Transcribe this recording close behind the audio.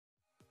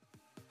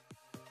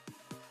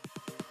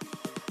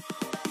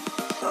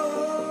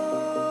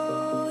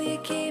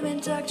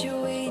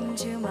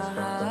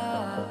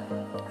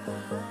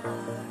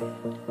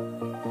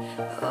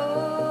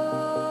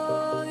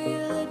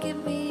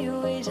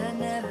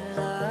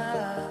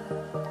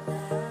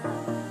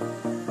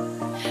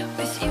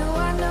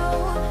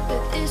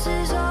this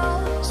is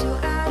all, so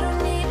I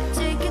don't need to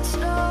take it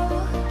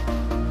slow.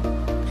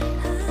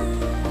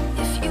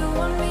 If you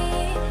want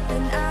me,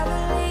 then I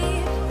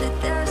believe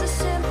that there's a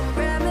simple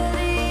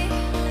remedy.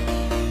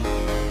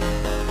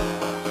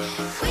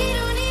 We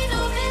don't need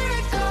no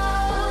miracle,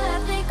 I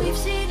think we've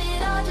seen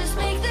it all, just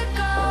make the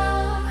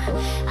call.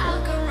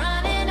 I'll come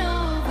running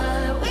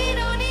over. We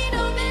don't need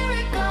no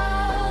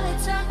miracle,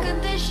 it's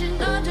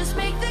unconditional, just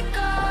make the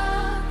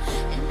call,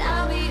 and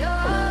I'll be yours.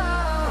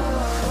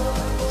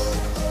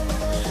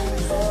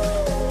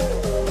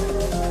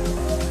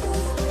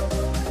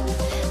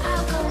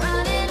 I'll come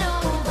running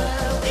over.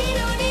 We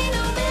don't need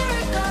no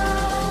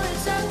miracle,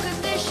 it's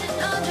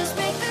unconditional, just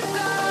make the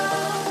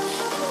call,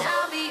 and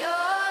I'll be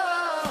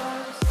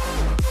yours.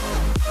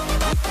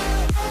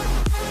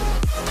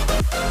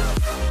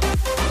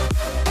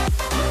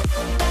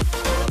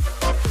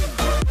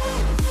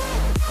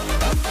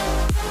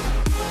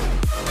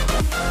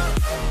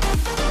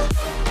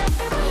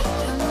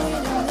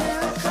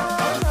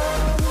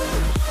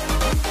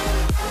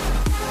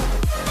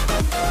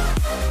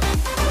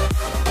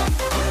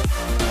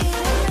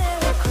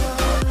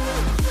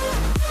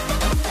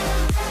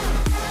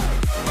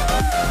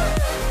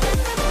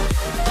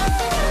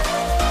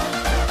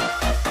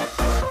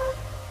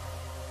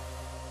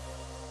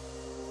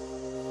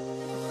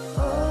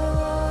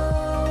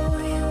 Oh,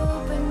 you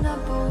open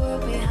up a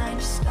world behind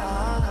the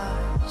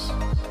stars.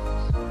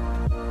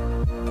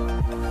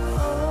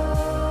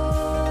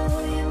 Oh,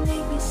 you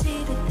make me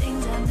see the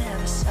things I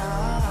never saw.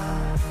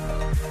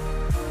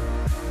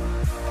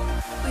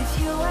 With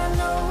you I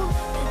know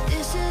that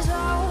this is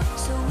all,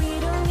 so we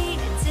don't need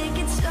to take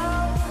it slow.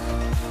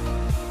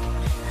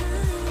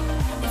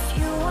 If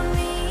you want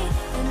me,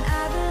 then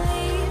I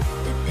believe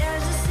that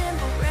there's a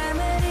simple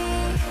remedy.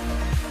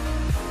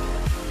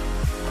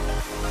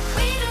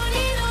 We don't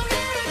need no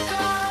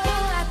miracle,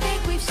 I think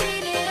we've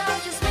seen it all,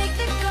 just make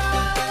the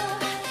call.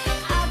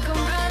 I'll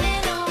come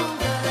running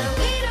over.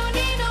 We don't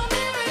need no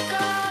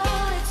miracle,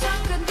 it's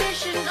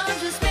unconditional,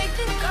 just make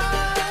the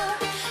call,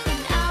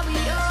 and I'll be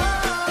yours.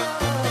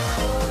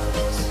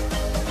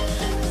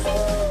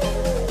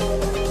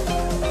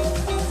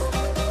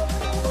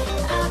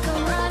 I'll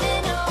come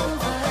running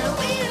over.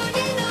 We don't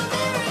need no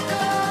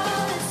miracle,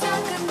 it's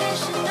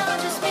unconditional,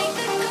 just make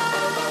the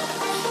call,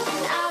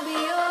 and I'll be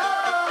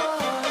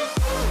yours.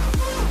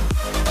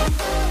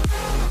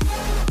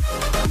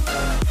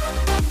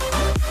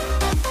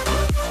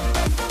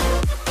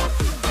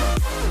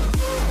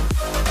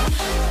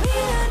 We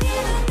don't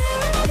need a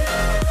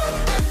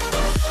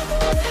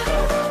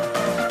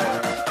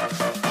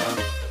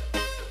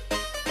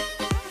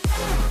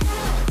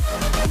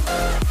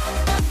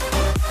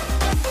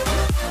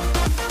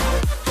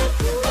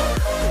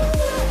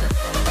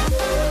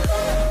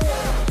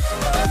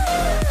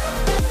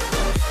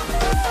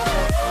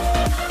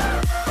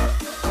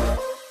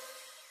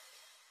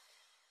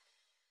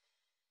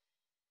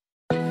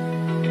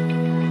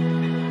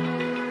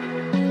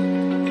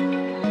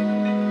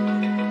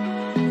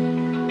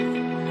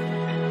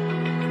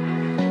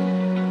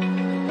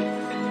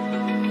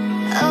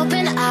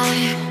open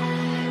eye,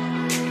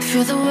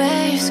 feel the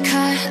waves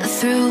cut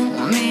through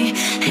me,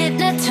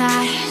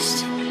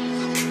 hypnotized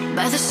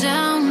by the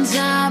sounds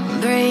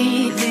I'm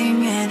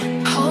breathing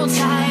in. Hold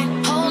tight,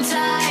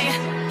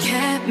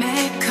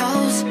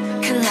 chemicals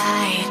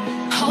collide.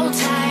 Hold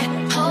tight,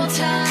 hold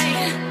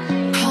tight,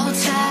 hold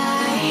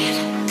tight.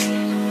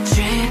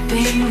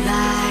 Dripping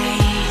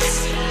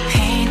lights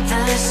paint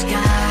the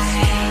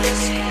skies,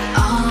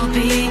 all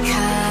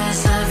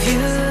because of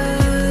you.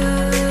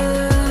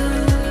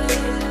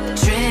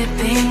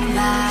 Dripping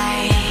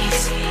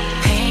lights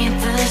paint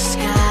the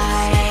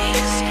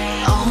skies,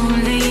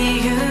 only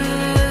you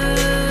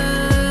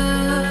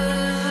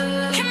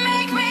can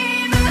make me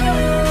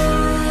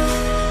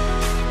move.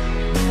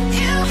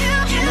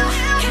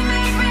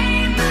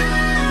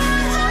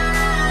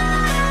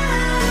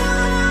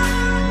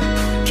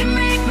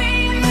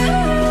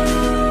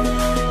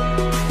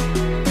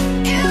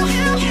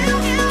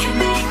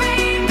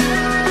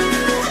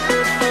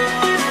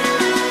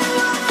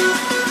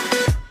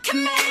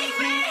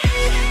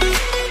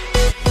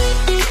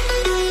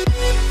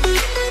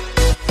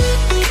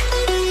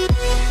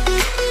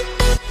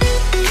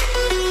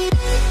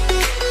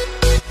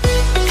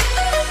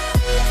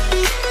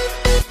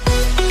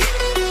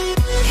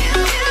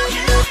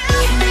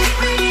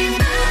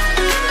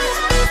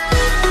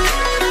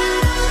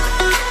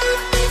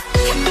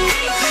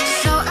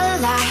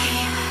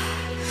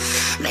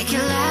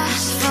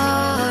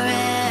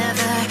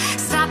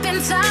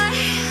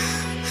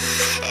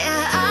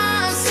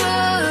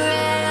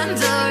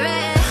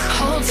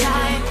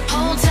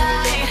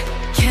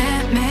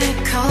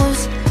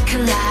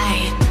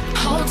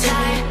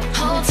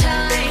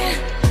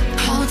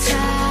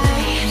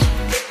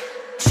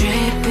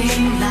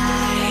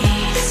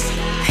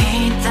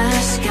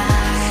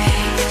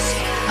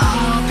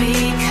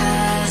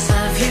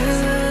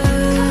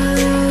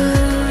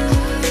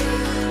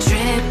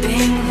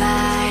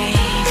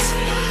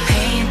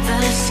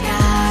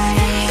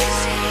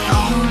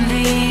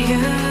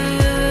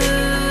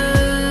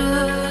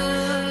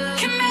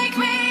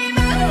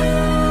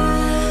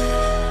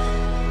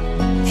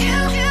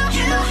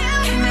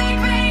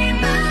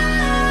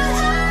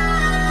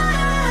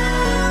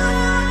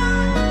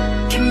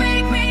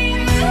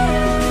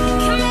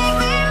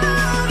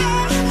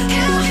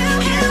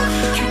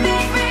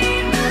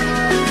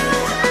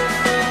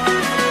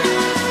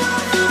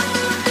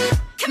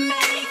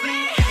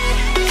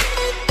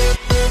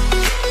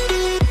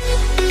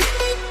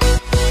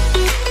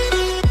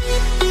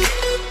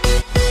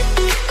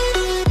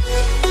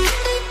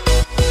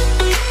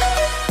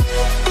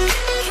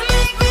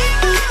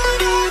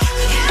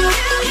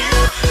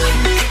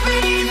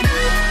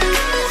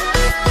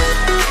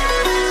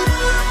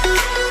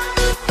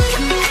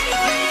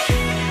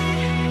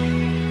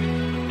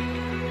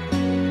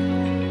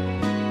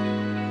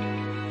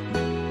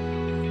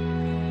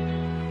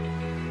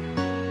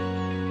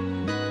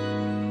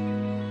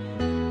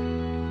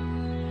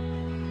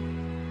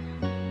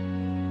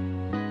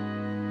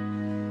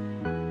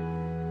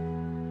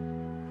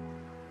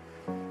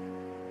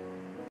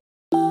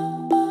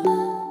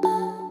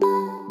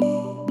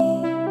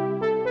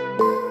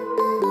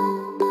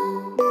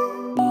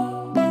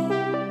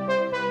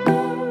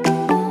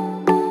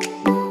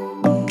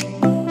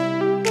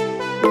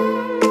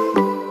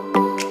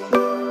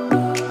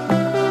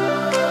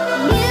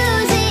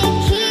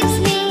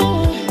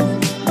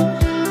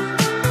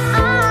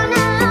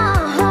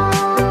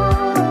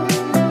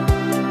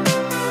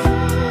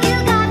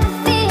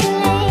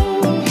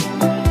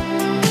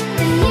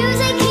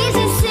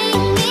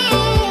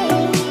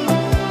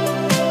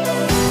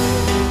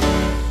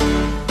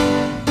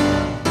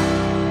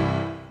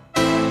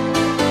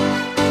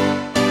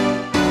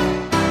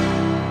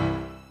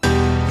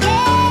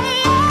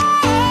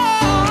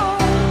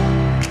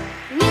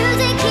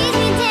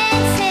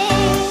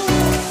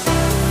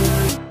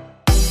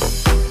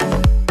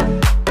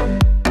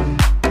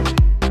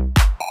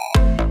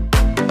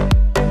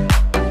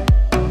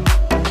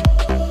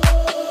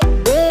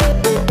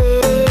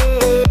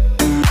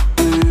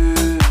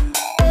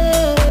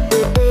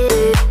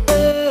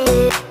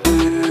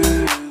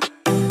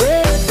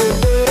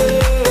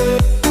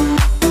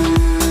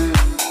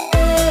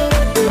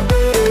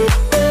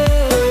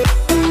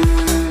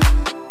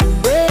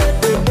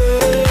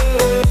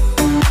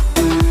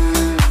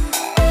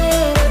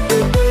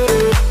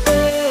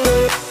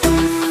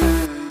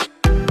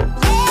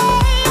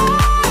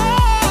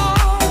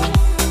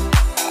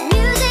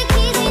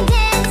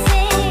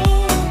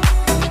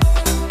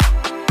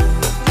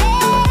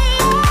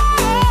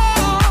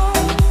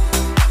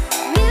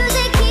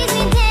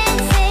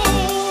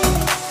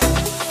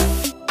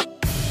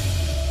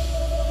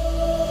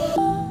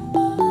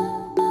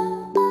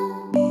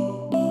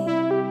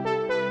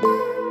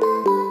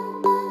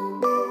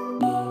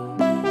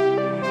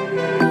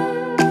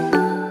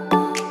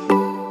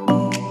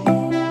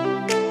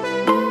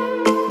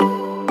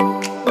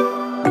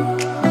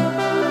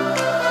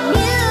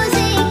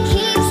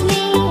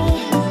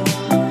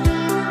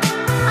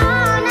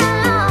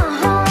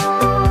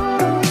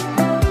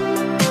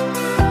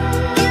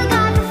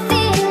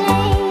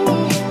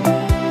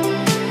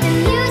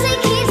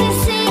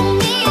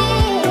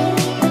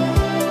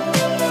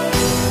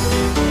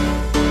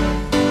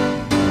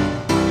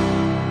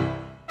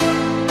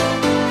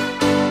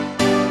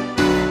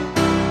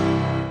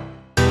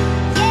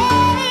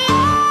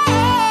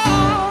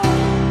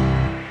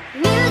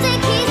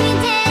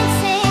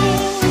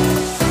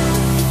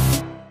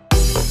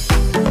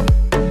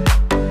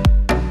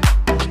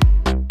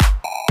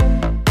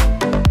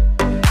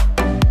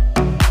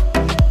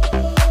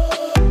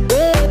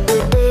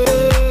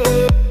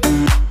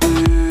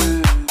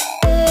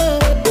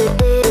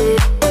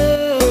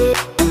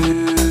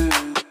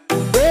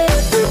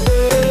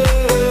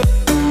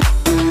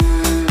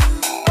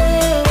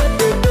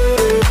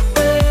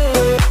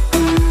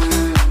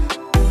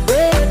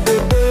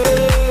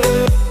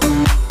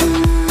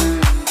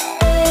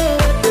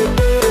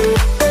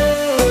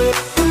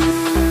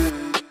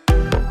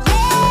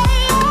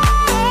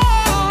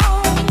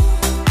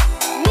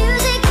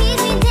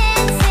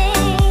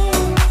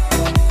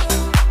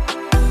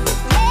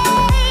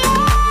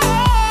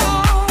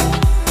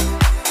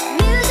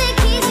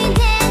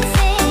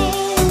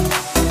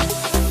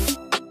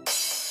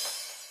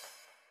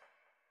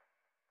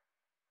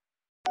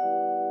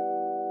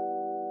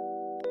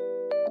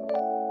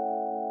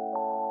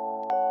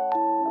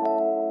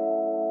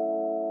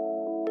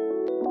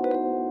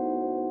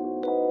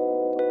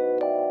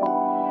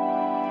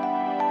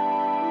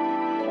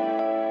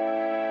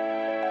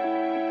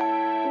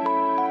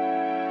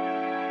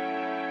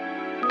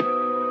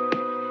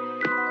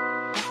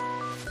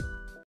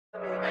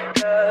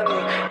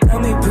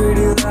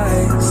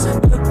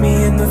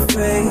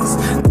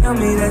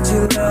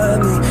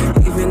 find me